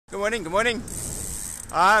Good morning, good morning.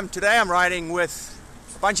 Today I'm riding with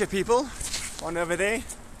a bunch of people. One over there,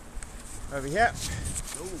 over here,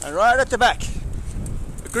 and right at the back,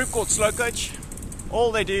 a group called Slow Coach.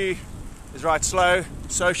 All they do is ride slow,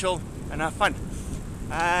 social, and have fun.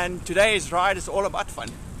 And today's ride is all about fun.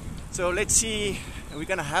 So let's see, are we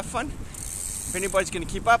going to have fun? If anybody's going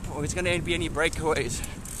to keep up, or it's going to be any breakaways.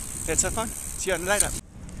 Let's have fun. See you later.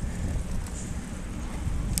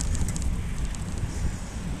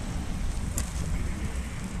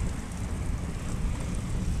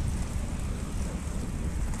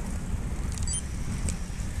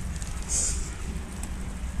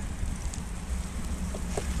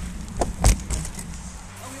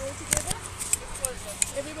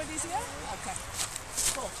 Everybody's here? Okay.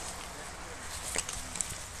 Cool.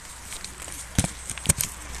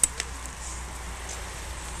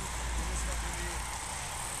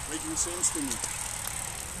 Making sense to me.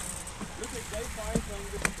 Look at day 5 on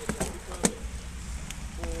the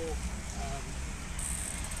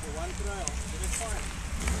for one trial, but it's fine.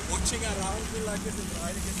 Watching around me like it and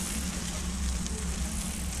riding it.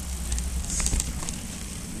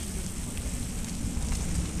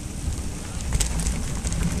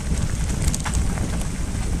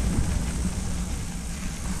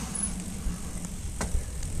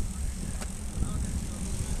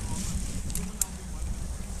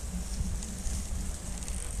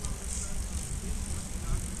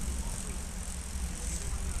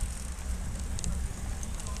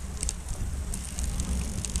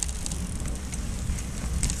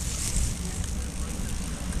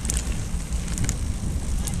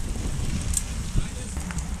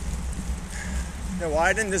 They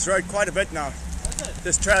widened this road quite a bit now.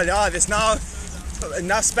 This trail, yeah, there's now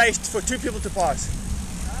enough space for 2 people to pass.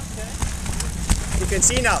 Okay. You can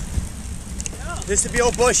see now. Yeah. This will be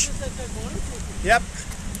all bush. Yep.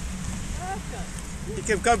 Okay. You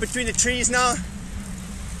can go between the trees now.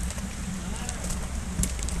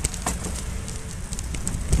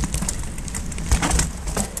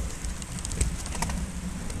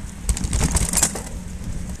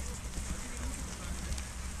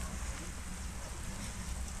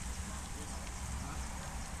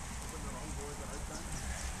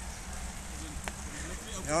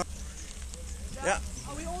 Yeah.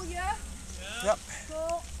 Are we all here? Yep.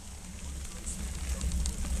 Cool.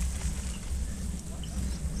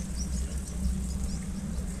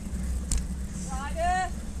 Rider.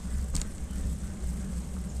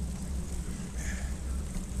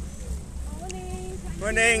 Morning. Thank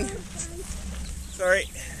Morning. you. Sorry.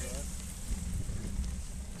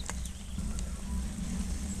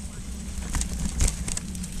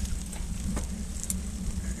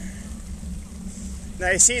 Now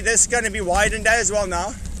you see this is going to be widened out as well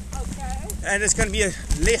now, Okay. and it's going to be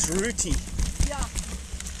less rooty. Yeah.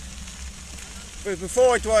 But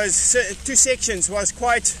before it was 2 sections was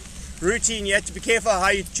quite rooty, and you had to be careful how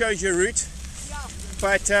you chose your route. Yeah.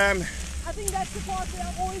 But I think that's the part where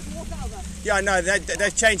I always walk over. yeah, no,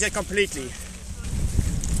 they've changed that completely.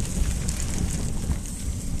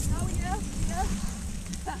 Now we here?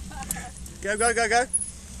 Go, go, go, go.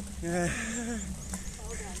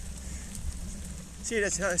 Hold on.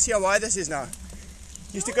 See how wide this is now.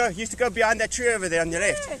 Used to go behind that tree over there on your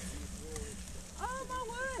left. Yes. Oh my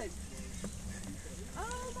word.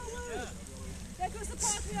 Oh my word. That was the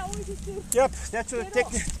part where I always used to. Yep, that's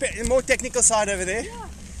the more technical side over there. Yeah.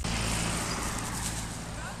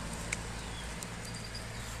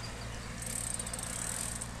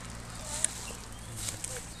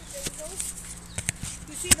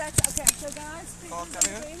 You see that? Okay, so guys, please Car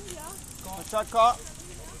coming in. yeah. What's that car?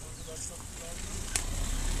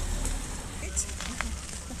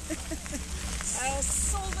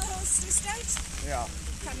 Silverhurst Estate Yeah.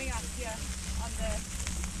 coming up here on the.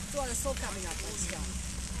 Well, it's still coming up. Let's go.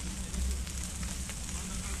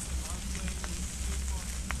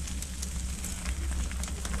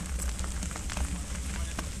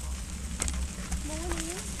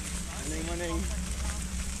 Morning. Morning, morning.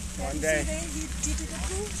 One You day. see there, you did it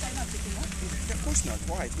too? They're not picking up. Of course not.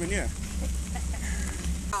 Why? We're near.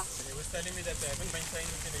 They was telling me that they haven't maintained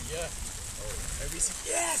it in a year. And we said,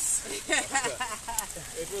 yes!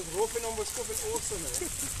 It was rough and almost awesome.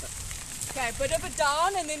 Eh? Okay, bit of a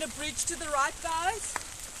down and then a bridge to the right, guys.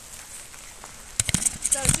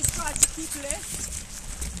 So just try to keep left.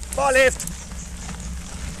 Far left.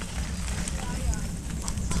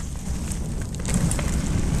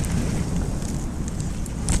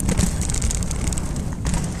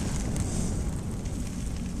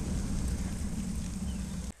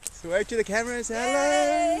 So wave to the camera and say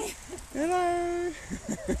hello. Yay! Hello.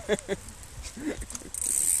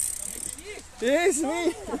 Yes,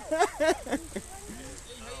 me.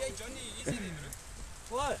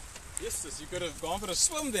 What? Yes, you could have gone for a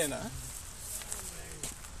swim then, huh?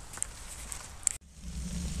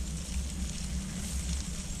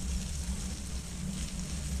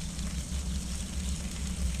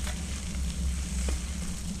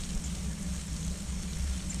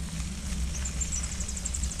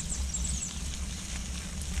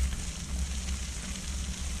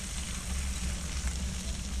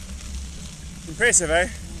 Impressive, eh?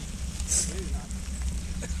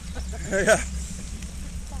 Yeah.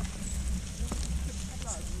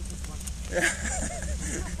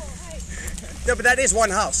 No, but that is one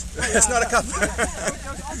house. It's not a couple.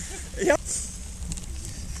 Yeah. To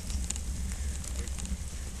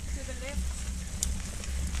the left.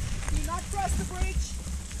 Do not cross the bridge.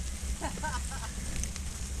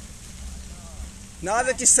 Now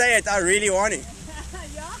that you say it, I really want to. Yeah?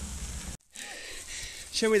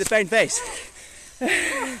 Show me the paint face. No.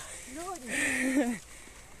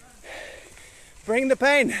 Bring the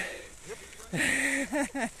pain.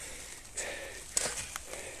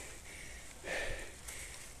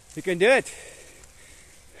 You can do it.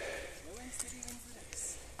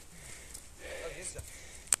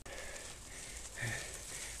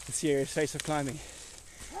 The serious face of climbing.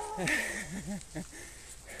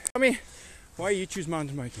 Tell me, why you choose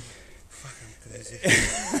mountain biking? Crazy.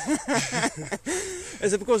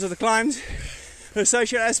 Is it because of the climbs, the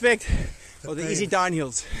social aspect, or the pain. easy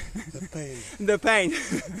downhills? The pain. The pain.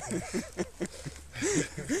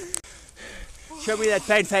 Show me that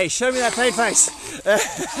pain face. Show me that pain face.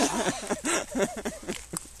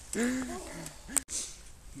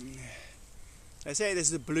 I say this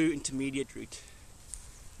is a blue intermediate route.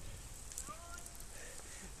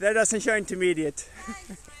 That doesn't show intermediate.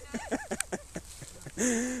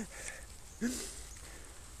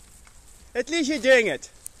 At least you're doing it.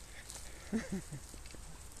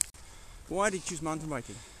 Why did you choose mountain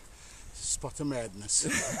biking? Spot of madness.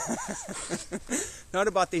 Not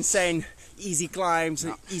about the insane easy climbs,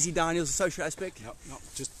 easy downhills, the social aspect. No,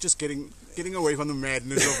 just getting away from the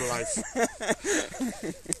madness of life.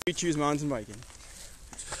 You choose mountain biking.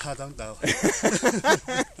 I don't know. Is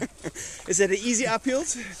it the easy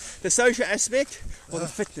uphills, the social aspect, or the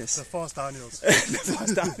fitness? The fast downhills. The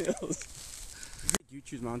fast downhills. You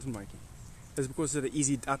choose mountain biking. Is it because of the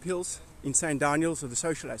easy uphills, insane downhills, or the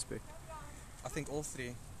social aspect? I think all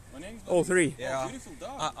three. All three. Yeah. Beautiful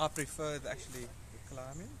dog. I prefer actually the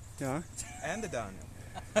climbing Yeah. and the downhill.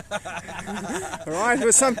 Right.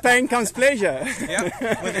 With some pain comes pleasure. Yeah.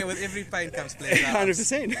 With every pain comes pleasure.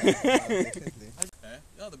 100%. Definitely.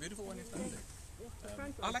 Yeah, the beautiful one is down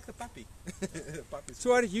there. I like the puppy. Puppy's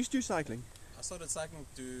So why did you do cycling? I started cycling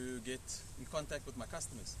to get in contact with my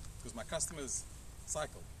customers because my customers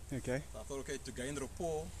cycle. Okay. So I thought, okay, to gain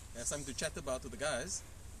rapport, have something to chat about with the guys,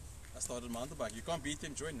 I started mountain bike. You can't beat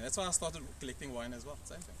them joining. That's why I started collecting wine as well.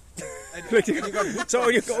 Same thing. So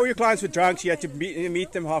all your clients were drunk, so you had to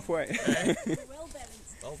meet them halfway. Well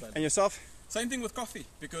balanced. Well done. And yourself? Same thing with coffee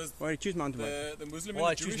because Why did you choose mountain bike? the Muslim Why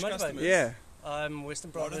and the choose Jewish mountain bike? customers, Yeah.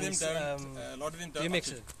 Western a lot of them Province, don't. A lot of them don't.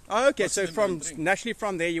 BMX. Oh, okay. What's So the from drink? naturally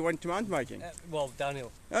from there you went to mountain biking. well,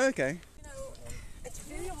 downhill. Oh, okay. You know, it's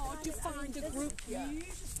very hard to find a group here.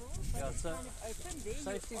 Yeah, so Open there,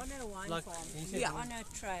 Safety, you're on a wine like farm. he said, Yeah, on a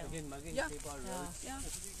trail. again, mugging Yeah. people on roads. Yeah.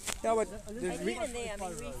 Yeah, but And even there, I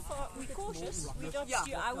mean, we're cautious. We don't do,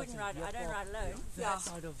 I wouldn't ride, I don't ride alone. Yeah.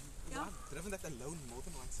 Side of, driven that alone more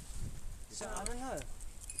than once. so I don't know.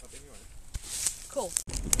 But anyway. Cool.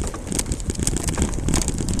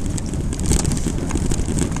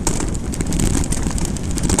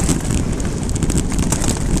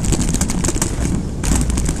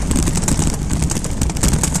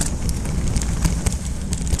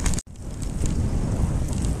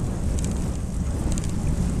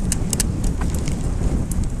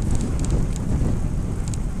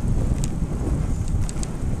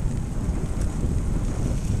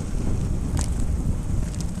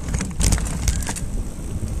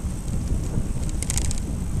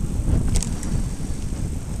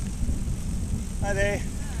 Hi there.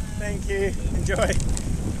 Thank you. Enjoy.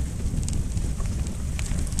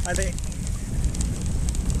 Hi there.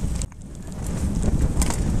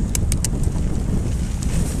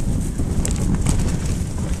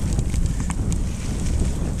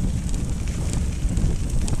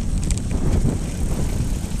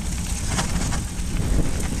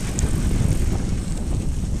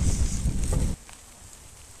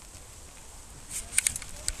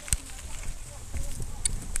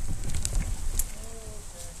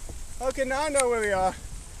 Okay, now I know where we are.